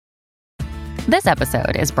This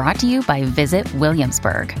episode is brought to you by Visit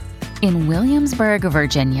Williamsburg. In Williamsburg,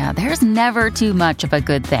 Virginia, there's never too much of a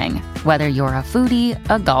good thing. Whether you're a foodie,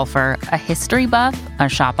 a golfer, a history buff, a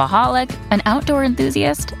shopaholic, an outdoor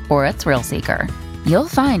enthusiast, or a thrill seeker, you'll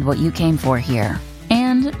find what you came for here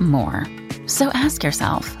and more. So ask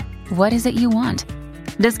yourself, what is it you want?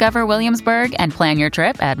 Discover Williamsburg and plan your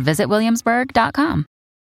trip at visitwilliamsburg.com.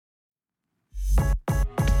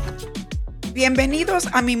 Bienvenidos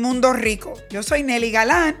a Mi Mundo Rico. Yo soy Nelly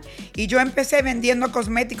Galán y yo empecé vendiendo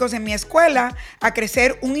cosméticos en mi escuela a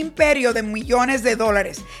crecer un imperio de millones de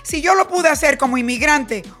dólares. Si yo lo pude hacer como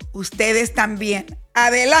inmigrante, ustedes también.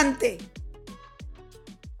 ¡Adelante!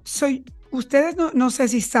 Ustedes no sé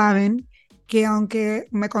si saben que aunque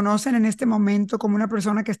me conocen en este momento como una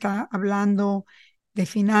persona que está hablando de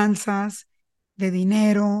finanzas, de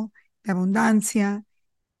dinero, de abundancia,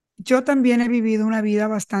 yo también he vivido una vida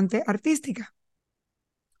bastante artística,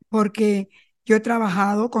 porque yo he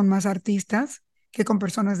trabajado con más artistas que con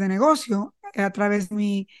personas de negocio a través de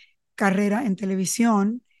mi carrera en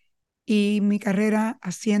televisión y mi carrera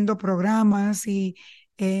haciendo programas y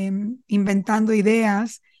inventando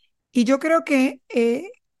ideas. Y yo creo que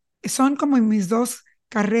son como mis dos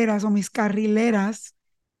carreras o mis carrileras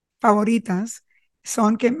favoritas,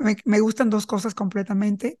 son que me gustan dos cosas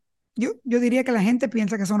completamente. Yo diría que la gente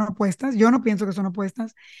piensa que son opuestas, yo no pienso que son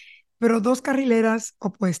opuestas, pero dos carrileras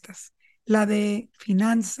opuestas. La de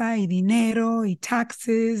finanza y dinero y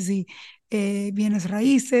taxes y bienes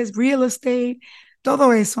raíces, real estate,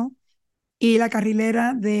 todo eso. Y la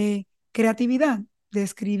carrilera de creatividad, de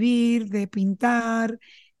escribir, de pintar,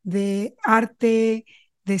 de arte,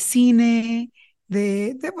 de cine,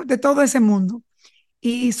 de todo ese mundo.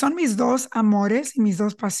 Y son mis dos amores y mis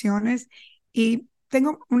dos pasiones. Y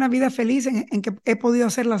tengo una vida feliz en que he podido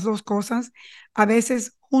hacer las dos cosas, a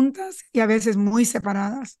veces juntas y a veces muy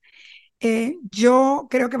separadas. Yo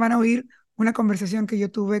creo que van a oír una conversación que yo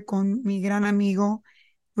tuve con mi gran amigo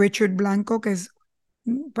Richard Blanco, que es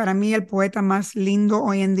para mí el poeta más lindo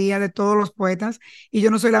hoy en día de todos los poetas. Y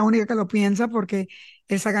yo no soy la única que lo piensa porque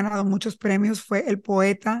él se ha ganado muchos premios. Fue el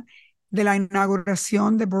poeta de la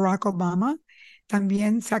inauguración de Barack Obama.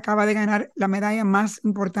 También se acaba de ganar la medalla más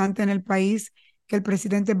importante en el país que el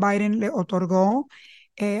presidente Biden le otorgó,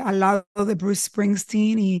 al lado de Bruce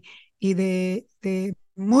Springsteen y de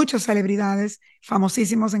muchas celebridades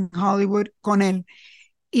famosísimos en Hollywood con él.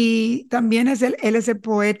 Y también él es el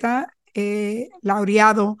poeta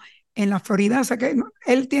laureado en la Florida, o sea que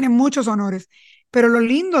él tiene muchos honores. Pero lo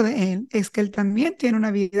lindo de él es que él también tiene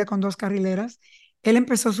una vida con dos carrileras. Él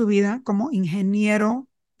empezó su vida como ingeniero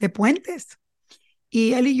de puentes.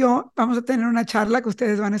 Y él y yo vamos a tener una charla que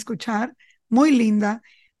ustedes van a escuchar, muy linda,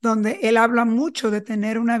 donde él habla mucho de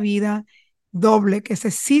tener una vida doble, que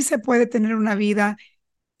sí se puede tener una vida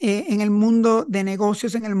en el mundo de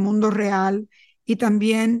negocios, en el mundo real, y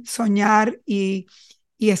también soñar y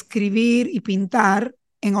escribir y pintar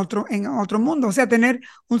en otro mundo. O sea, tener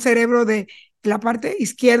un cerebro de la parte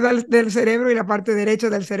izquierda del cerebro y la parte derecha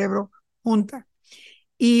del cerebro junta.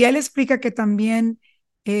 Y él explica que también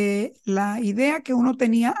la idea que uno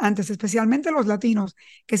tenía antes, especialmente los latinos,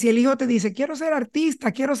 que si el hijo te dice, quiero ser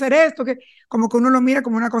artista, quiero ser esto, que como que uno lo mira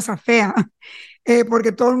como una cosa fea,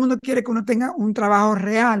 porque todo el mundo quiere que uno tenga un trabajo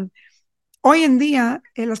real. Hoy en día,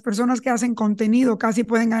 las personas que hacen contenido casi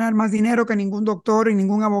pueden ganar más dinero que ningún doctor y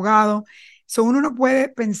ningún abogado. So, uno no puede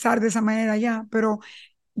pensar de esa manera ya, pero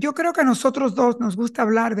yo creo que a nosotros dos nos gusta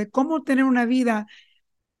hablar de cómo tener una vida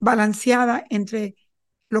balanceada entre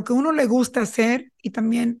lo que uno le gusta hacer y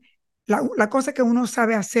también la cosa que uno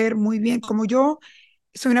sabe hacer muy bien. Como yo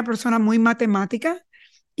soy una persona muy matemática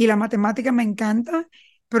y la matemática me encanta,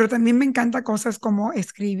 pero también me encanta cosas como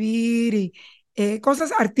escribir y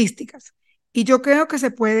cosas artísticas. Y yo creo que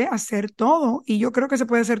se puede hacer todo, y yo creo que se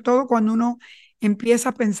puede hacer todo cuando uno empieza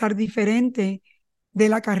a pensar diferente de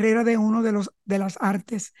la carrera de uno de las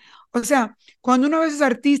artes. O sea, cuando uno a veces es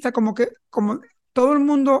artista, como todo el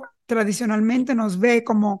mundo tradicionalmente nos ve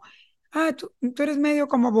como, tú eres medio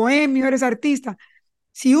como bohemio, eres artista.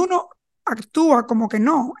 Si uno actúa como que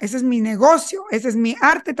no, ese es mi negocio, ese es mi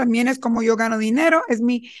arte, también es como yo gano dinero,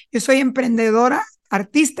 yo soy emprendedora,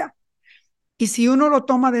 artista. Y si uno lo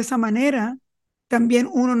toma de esa manera, también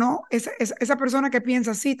uno no, esa persona que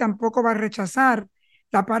piensa así tampoco va a rechazar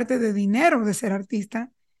la parte de dinero de ser artista,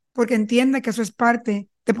 porque entiende que eso es parte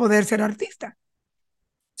de poder ser artista.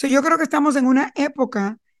 So, yo creo que estamos en una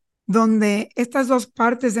época donde estas dos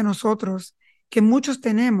partes de nosotros que muchos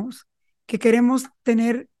tenemos, que queremos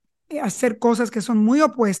tener, hacer cosas que son muy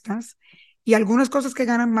opuestas y algunas cosas que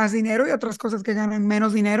ganan más dinero y otras cosas que ganan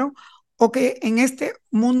menos dinero, o que en este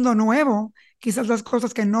mundo nuevo, quizás las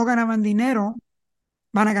cosas que no ganaban dinero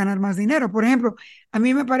van a ganar más dinero. Por ejemplo, a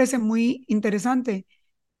mí me parece muy interesante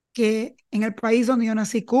que en el país donde yo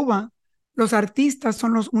nací, Cuba, los artistas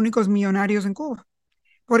son los únicos millonarios en Cuba,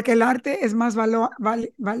 porque el arte es más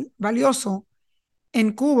valioso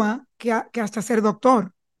en Cuba que hasta ser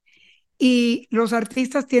doctor. Y los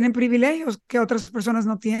artistas tienen privilegios que otras personas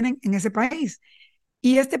no tienen en ese país.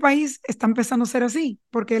 Y este país está empezando a ser así,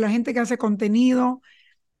 porque la gente que hace contenido,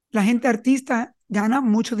 la gente artista gana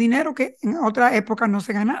mucho dinero que en otra época no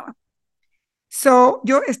se ganaba. So,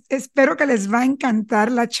 yo espero que les va a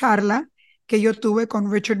encantar la charla que yo tuve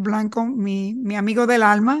con Richard Blanco, mi amigo del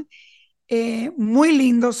alma, muy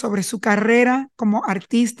lindo sobre su carrera como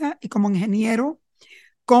artista y como ingeniero,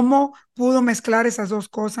 cómo pudo mezclar esas dos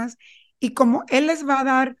cosas y cómo él les va a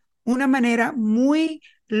dar una manera muy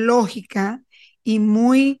lógica y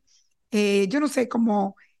muy, yo no sé,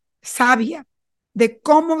 como sabia de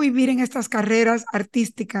cómo vivir en estas carreras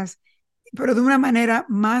artísticas, pero de una manera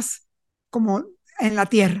más como en la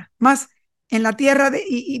tierra, más en la tierra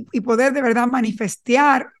y poder de verdad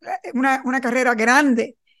manifestar una carrera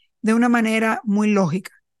grande de una manera muy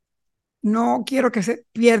lógica. No quiero que se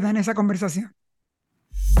pierdan esa conversación.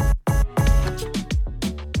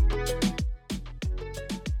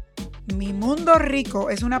 Mi Mundo Rico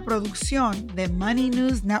es una producción de Money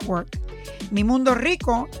News Network. Mi Mundo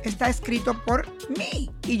Rico está escrito por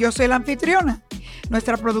mí y yo soy la anfitriona.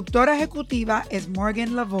 Nuestra productora ejecutiva es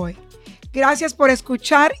Morgan Lavoy. Gracias por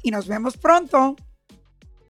escuchar y nos vemos pronto.